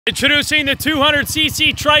Introducing the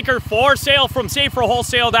 200cc Trike for sale from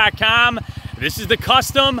saferwholesale.com. This is the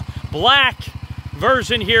custom black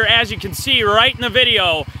version here, as you can see right in the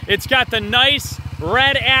video. It's got the nice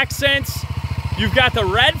red accents. You've got the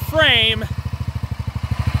red frame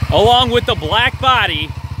along with the black body.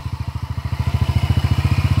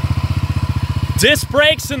 Disc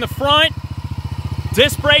brakes in the front,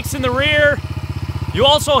 disc brakes in the rear. You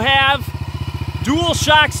also have dual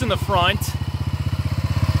shocks in the front.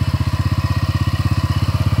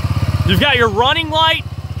 You've got your running light,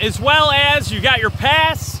 as well as you got your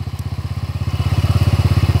pass.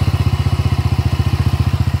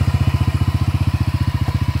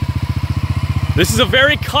 This is a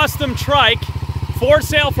very custom Trike for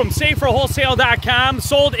sale from saferwholesale.com,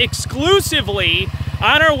 sold exclusively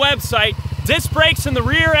on our website. Disc brakes in the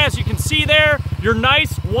rear, as you can see there. Your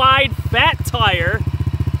nice, wide, fat tire.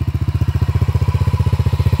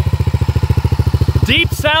 Deep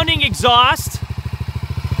sounding exhaust.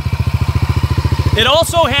 It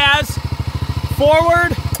also has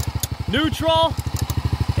forward, neutral,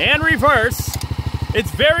 and reverse.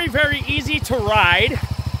 It's very, very easy to ride.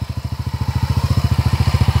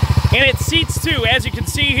 And it seats two, as you can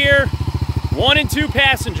see here, 1 and 2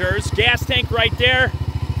 passengers, gas tank right there.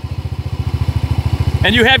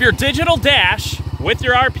 And you have your digital dash with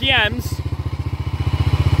your RPMs.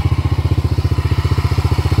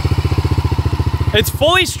 It's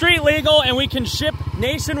fully street legal, and we can ship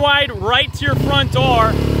nationwide right to your front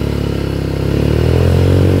door.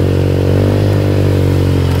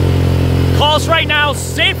 Call us right now,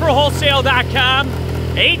 saferwholesale.com,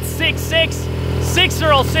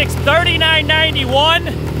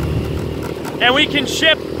 866-606-3991, and we can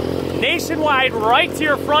ship nationwide right to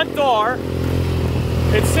your front door.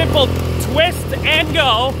 It's simple, twist and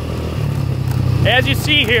go, as you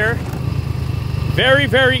see here. Very,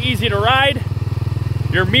 very easy to ride.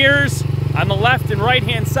 Your mirrors on the left and right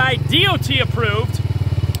hand side, DOT approved.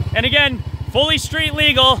 And again, fully street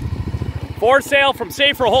legal, for sale from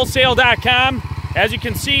saferwholesale.com. As you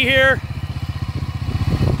can see here,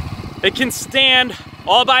 it can stand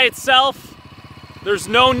all by itself. There's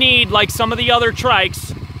no need like some of the other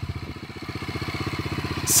Trikes.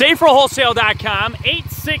 saferwholesale.com,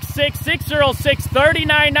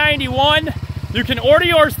 866-606-3991. You can order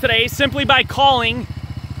yours today simply by calling,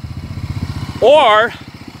 or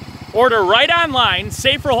order right online,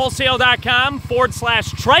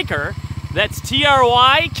 saferwholesale.com/Tryker. That's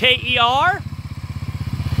Tryker.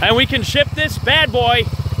 And we can ship this bad boy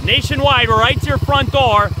nationwide right to your front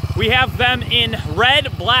door. We have them in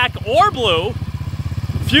red, black, or blue. A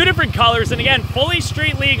few different colors, and again, fully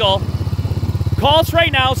street legal. Call us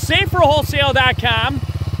right now, saferwholesale.com,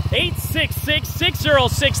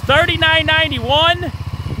 866-606-3991,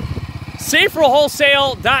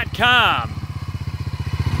 saferwholesale.com.